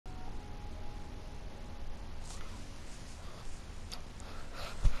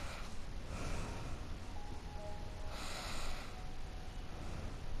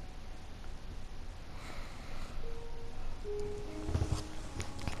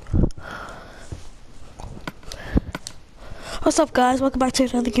What's up, guys? Welcome back to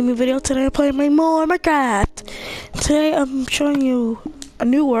another gaming video. Today I'm playing more Minecraft. Today I'm showing you a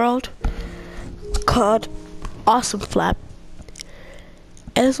new world called Awesome Flap.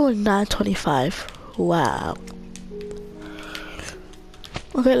 And it's only 9:25. Wow.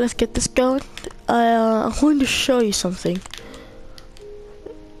 Okay, let's get this going. I'm going to show you something.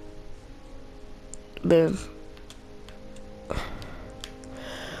 Boom. I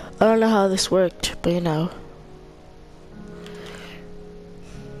don't know how this worked, but you know.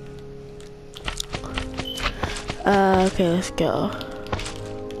 Okay, let's go.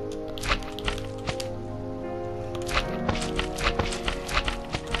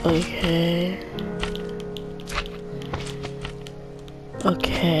 Okay.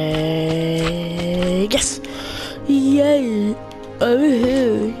 Okay. Yes! Yay! Over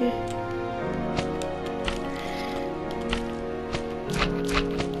here.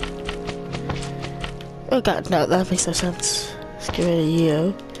 Oh god, no, that makes no sense. Let's get rid of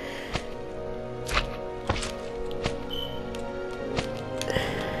you.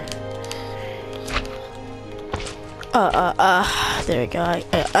 There we go.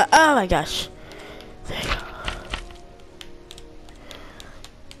 Oh my gosh. There you go.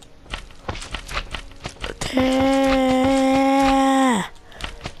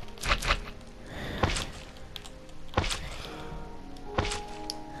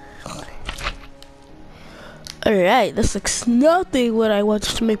 Alright, this looks nothing what I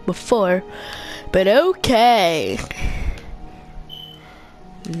wanted to make before, but okay.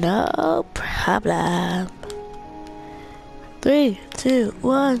 No problem. 3, 2,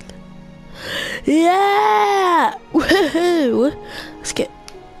 1. Yeah! Woohoo! Let's get.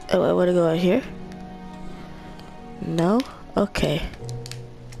 Oh, I want to go out here. No? Okay.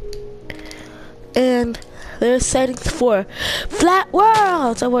 And there's settings for flat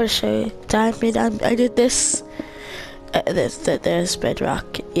worlds. I want to show you. Diamond. I did this. There's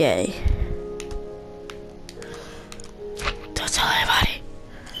bedrock. Yay. Don't tell anybody.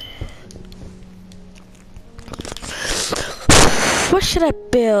 What should I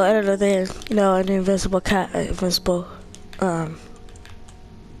build? I don't know. There's, you know, an invisible cat, invisible,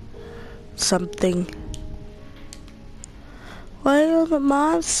 something. Why are the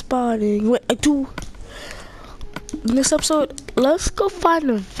mobs spawning? Wait, I do. In this episode, let's go find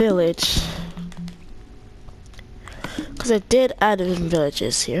a village. Cause I did add in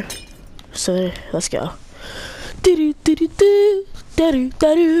villages here. So let's go. Do do do do do do do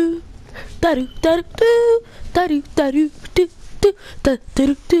do do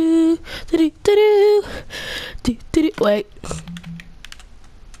do do. Wait.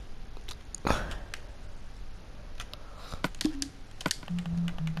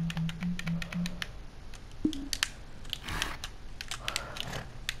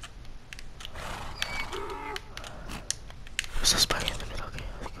 What's this bunny in the middle? Okay,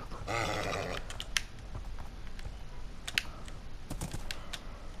 let's go.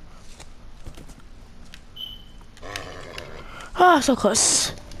 Ah, so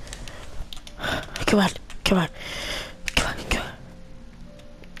close. Come on, come on, come on, come on,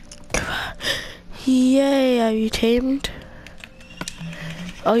 come on. Yay, are you tamed?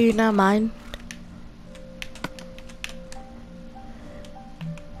 Oh, you're not mine?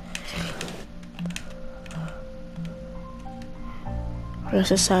 Where's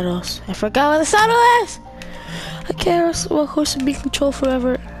the saddles? I forgot where the saddle is! I can't well, horse and be controlled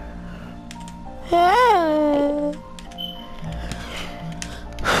forever. Yeah.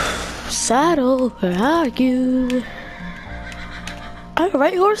 Saddle, where are you? I'm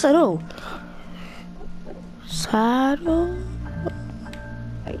right horse, I know. Saddle.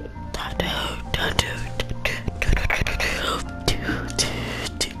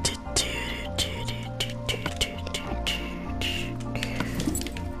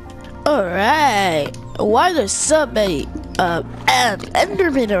 Alright. Why there's so many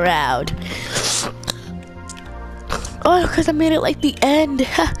Endermen around? Oh, because I made it like the end.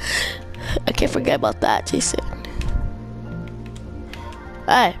 I can't forget about that, Jason.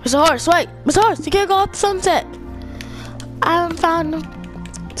 Hey, Mr. Horse, wait! Mr. Horse, you can't go off the sunset! I haven't found a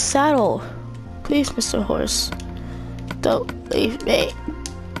saddle. Please, Mr. Horse. Don't leave me.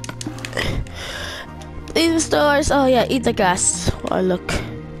 Please, Mr. Horse. Oh, yeah, eat the grass while I look.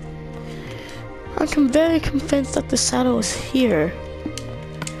 I'm very convinced that the saddle is here.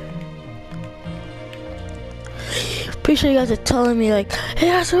 Pretty sure you guys are telling me like,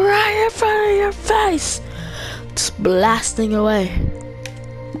 hey, it's right in front of your face. Just blasting away.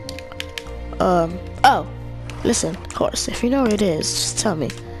 Oh, listen, horse, if you know where it is, just tell me.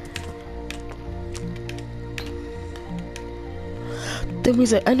 That means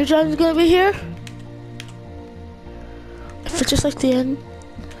that Ender Dragon's gonna be here? Is it just like the end?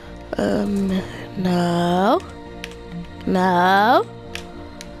 No. No.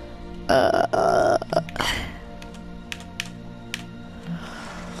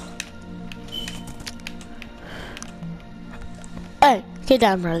 Hey, get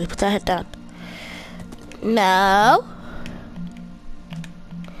down, Riley. Put that head down. No.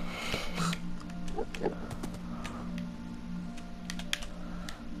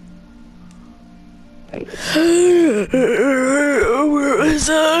 Where is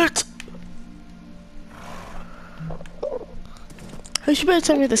it? You should better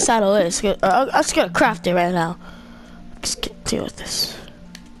tell me where the saddle is. I'm just gonna craft it right now. Just deal with this.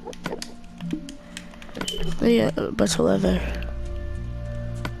 Yeah, a bunch of leather.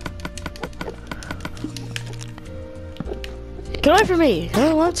 Get away from me! No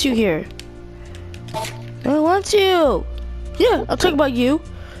one wants you here. No one wants you! Yeah, I'm talking about you.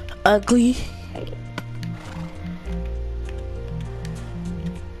 Ugly.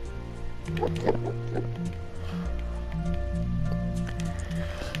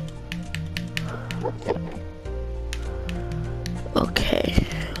 Okay,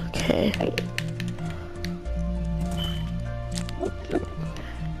 okay.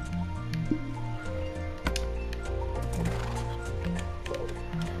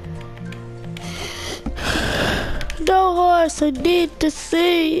 No horse, I need to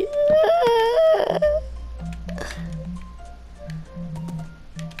see.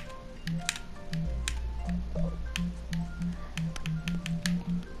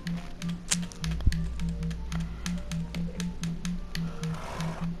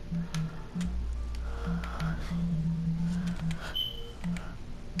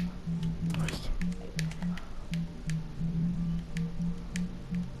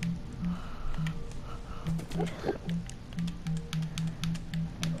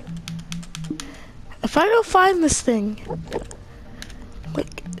 If I don't find this thing,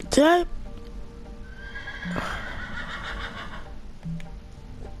 like, did I?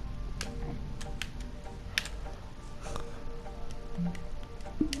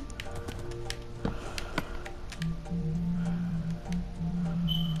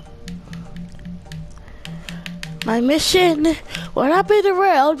 My mission will not be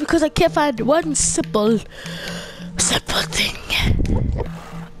derailed because I can't find one simple thing.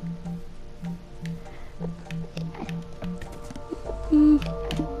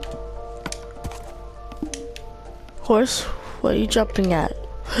 Horse, what are you jumping at?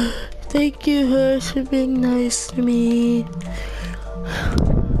 Thank you, horse, for being nice to me.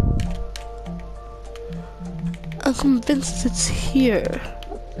 I'm convinced it's here.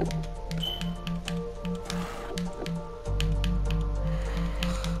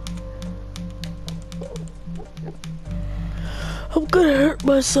 I'm gonna hurt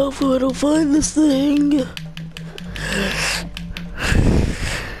myself if I don't find this thing.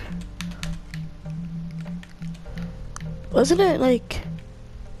 Wasn't it like...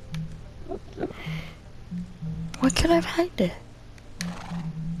 Why can't I find it?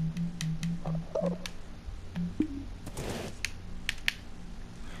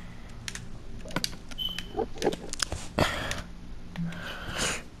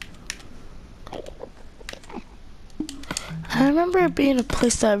 I remember it being a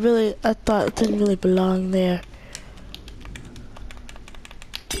place that I thought it didn't really belong there.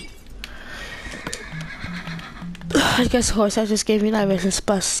 I guess horse, I just gave you nightmares and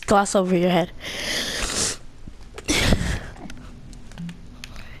spust glass over your head.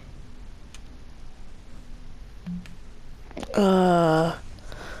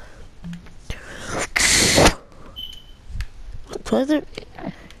 What are they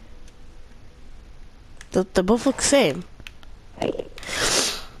both look the same.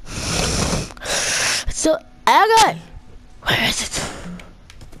 So, okay, where is it?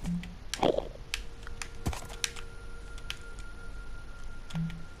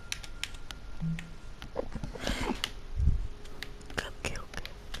 Okay.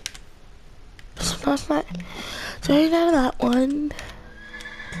 So that's not. So right out of that one.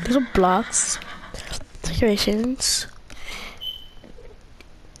 Little blocks, decorations.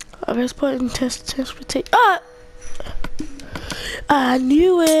 I was putting transportation. Ah! I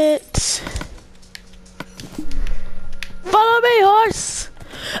knew it. Follow me, horse.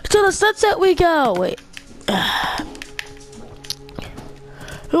 To the sunset we go. Wait.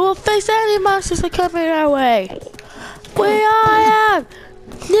 We will face any monsters that come in our way. I am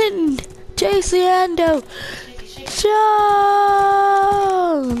Nitten, JC Ando,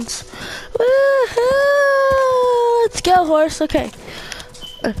 Jones. Woohoo! Let's go, horse. Okay.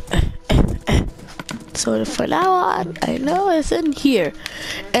 So for now on, I know it's in here,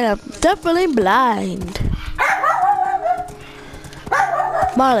 and I'm definitely blind.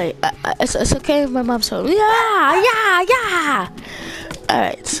 Marley, it's okay if my mom's home. Yeah.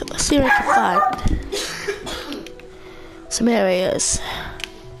 Alright, so let's see if I can find some areas.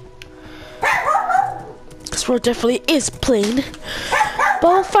 This road definitely is plain, but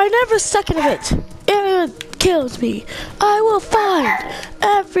I'll find every second of it. Area kills me. I will find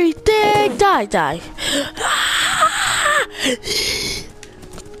everything. Die.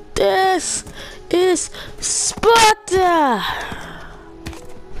 This is Sparta.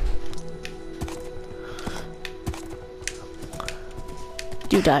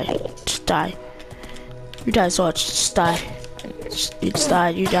 You die. Just die. You die so much. Just die. You just die.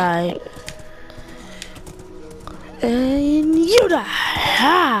 You die. And you die.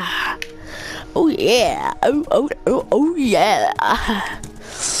 Ah. Oh yeah. Oh yeah.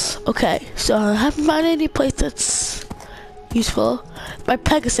 Okay, so I haven't found any place that's useful. My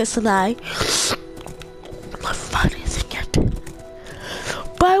Pegasus and I haven't found anything yet.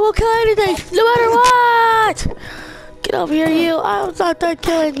 But I will kill anything, no matter what! Get over here, you. I'm not done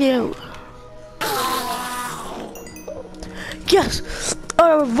killing you. Yes!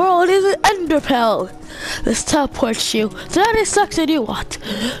 Our world is an enderpearl. This teleports you. That is sucks and you what?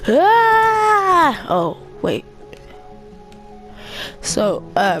 Ah! Oh, wait. So,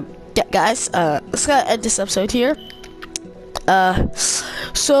 yeah, guys, let's go end this episode here.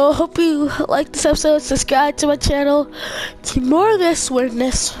 So hope you like this episode. Subscribe to my channel. See more of this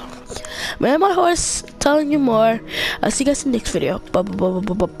weirdness. Man, my horse telling you more. I'll see you guys in the next video.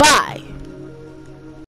 Bye.